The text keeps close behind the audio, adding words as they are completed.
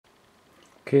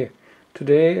Okay,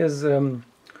 today is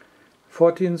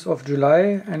 14th of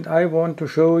July and I want to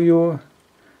show you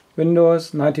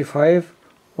Windows 95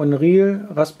 on real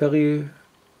Raspberry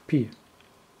Pi.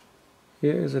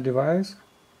 Here is the device.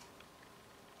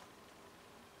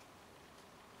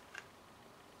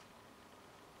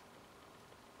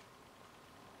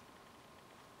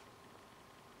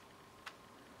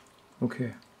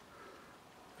 Okay,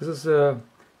 this is a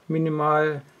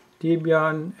minimal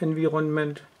Debian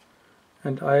environment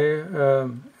and I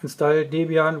installed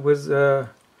Debian with a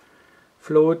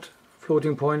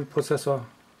floating point processor.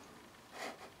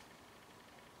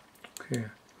 Okay.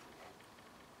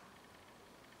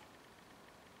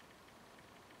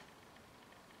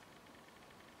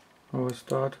 I will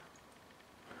start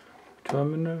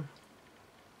terminal.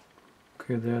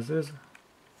 Okay, there's this.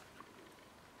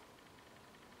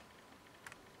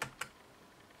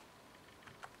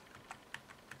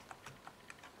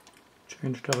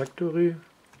 Change directory.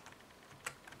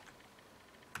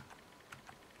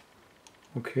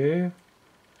 Okay,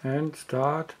 and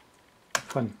start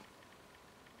fun.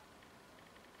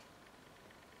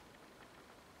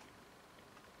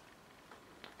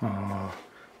 Ah,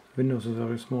 Windows is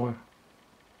very small.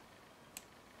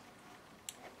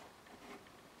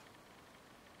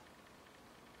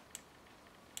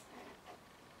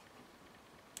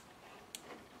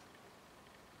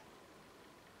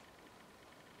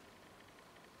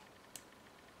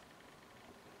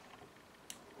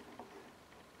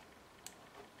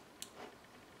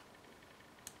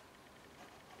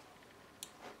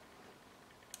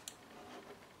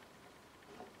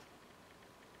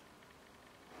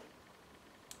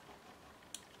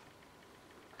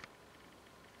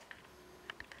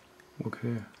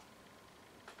 Okay.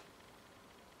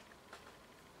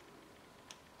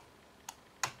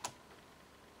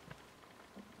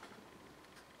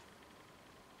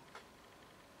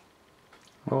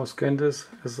 Our Scandisk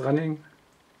is running.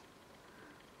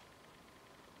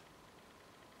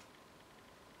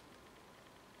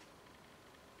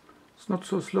 It's not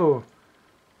so slow.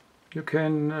 You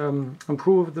can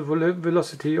improve the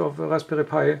velocity of a Raspberry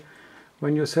Pi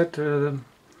when you set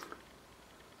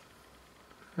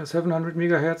 700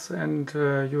 megahertz and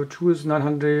you choose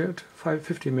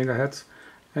 950 megahertz,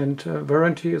 and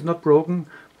warranty is not broken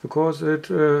because it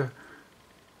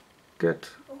get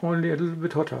only a little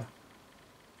bit hotter.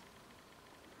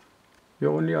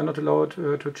 You only are not allowed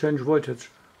to change voltage.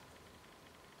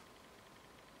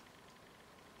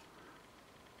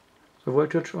 The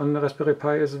voltage on the Raspberry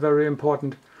Pi is very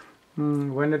important.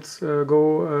 When it's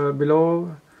go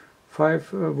below 5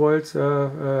 volts,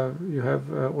 you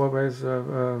have always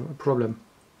a problem.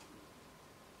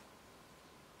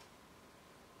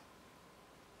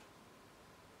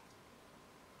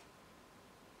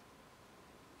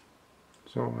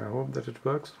 So I hope that it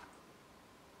works.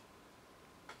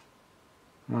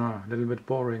 A little bit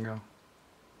boring, yeah.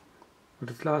 But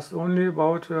it lasts only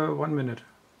about 1 minute.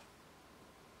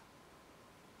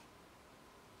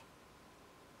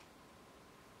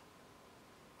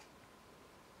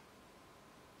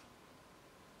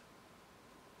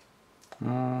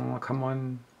 Oh, come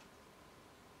on.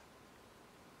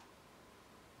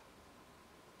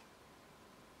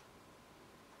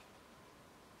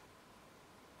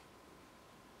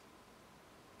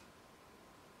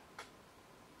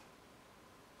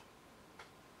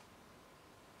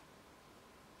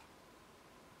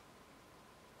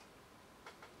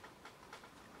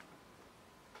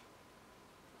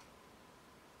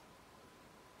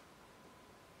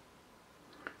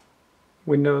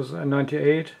 Windows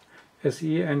 98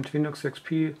 SE and Linux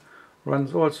XP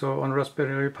runs also on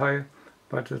Raspberry Pi,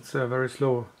 but it's very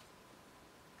slow.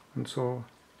 And so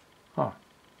I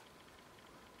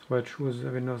choose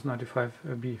Windows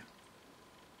 95B.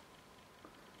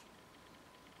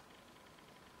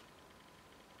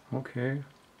 Okay.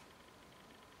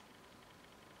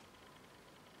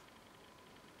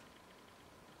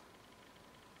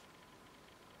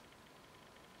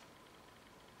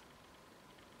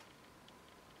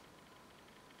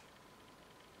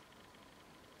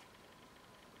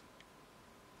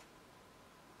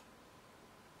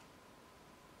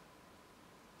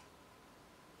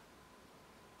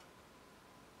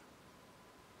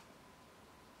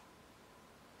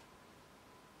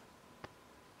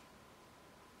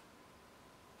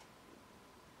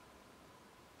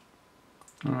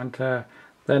 And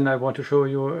then I want to show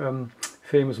you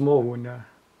famous Moorhuhn. Yeah.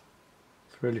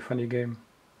 It's a really funny game.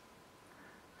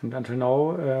 And until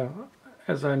now,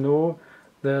 as I know,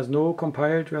 there's no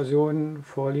compiled version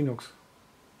for Linux.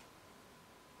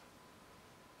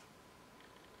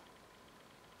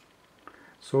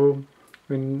 So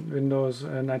Windows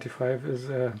 95 is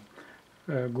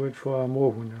good for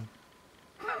Moorhuhn.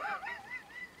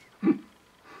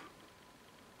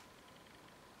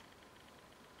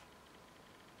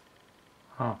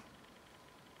 Ah,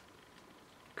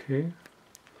 okay.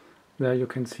 There you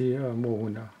can see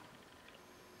Moorhuhn.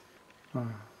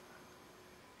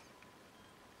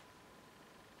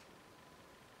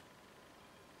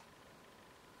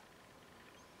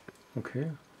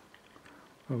 Okay,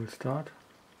 I will start.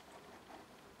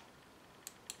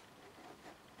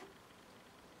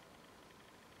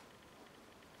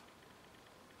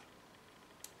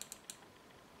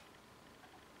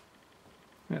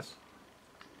 Yes.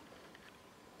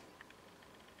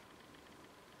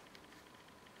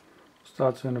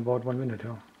 Starts in about 1 minute,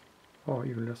 yeah. Or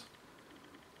even less.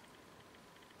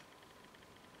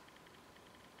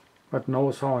 But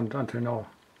no sound until now.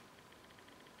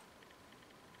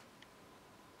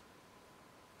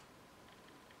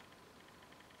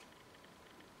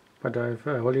 But I have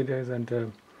holidays,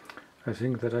 and I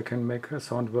think that I can make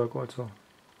sound work also.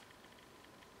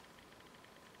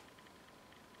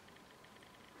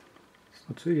 It's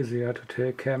not so easy to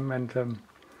take cam and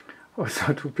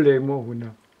also to play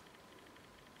Moorhuhn.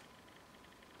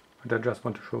 But I just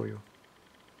want to show you.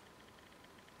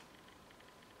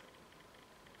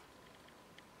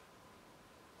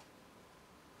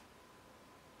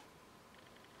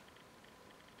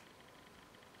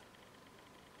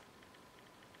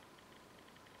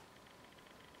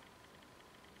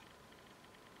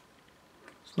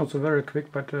 It's not so very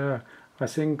quick, but I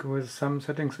think with some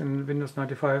settings in Windows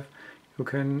 95 you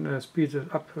can speed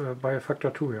it up by a factor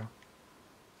 2 here.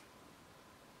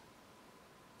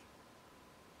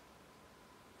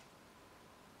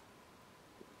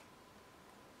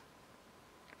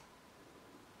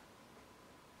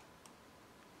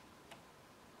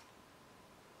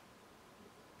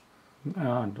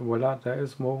 And voila, there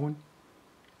is Moorhuhn.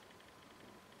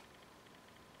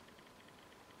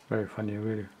 Very funny,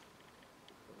 really.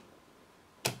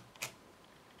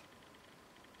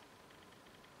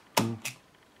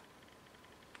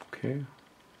 Okay.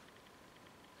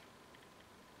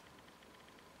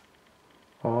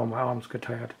 Oh, my arms get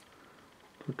tired.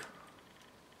 Good.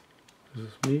 This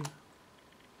is me.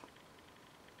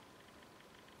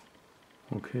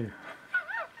 Okay.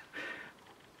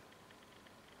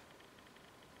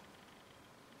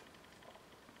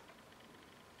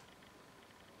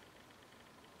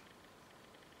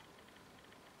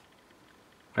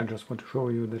 I just want to show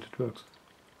you that it works.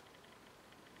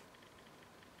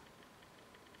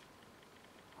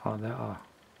 Ah, there are.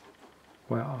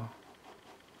 Where are?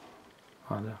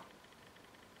 Ah, there.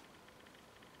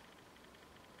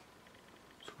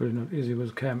 It's really not easy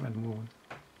with cam and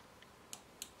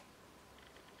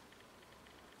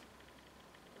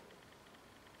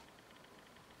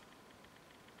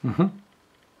Moorhuhn.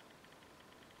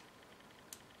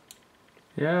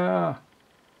 Yeah.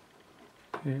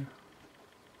 Okay.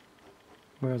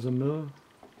 Where's the mill?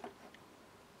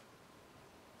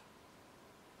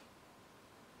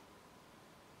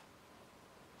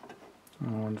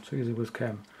 Oh, not so easy with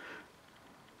cam.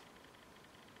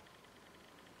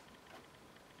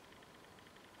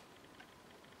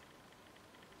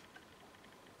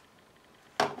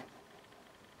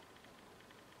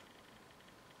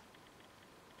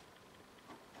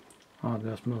 Ah,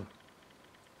 there's mill.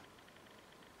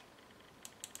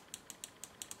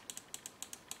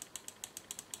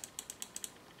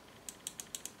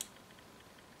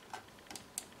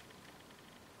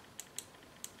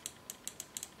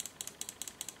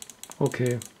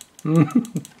 Okay.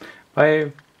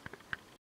 Bye.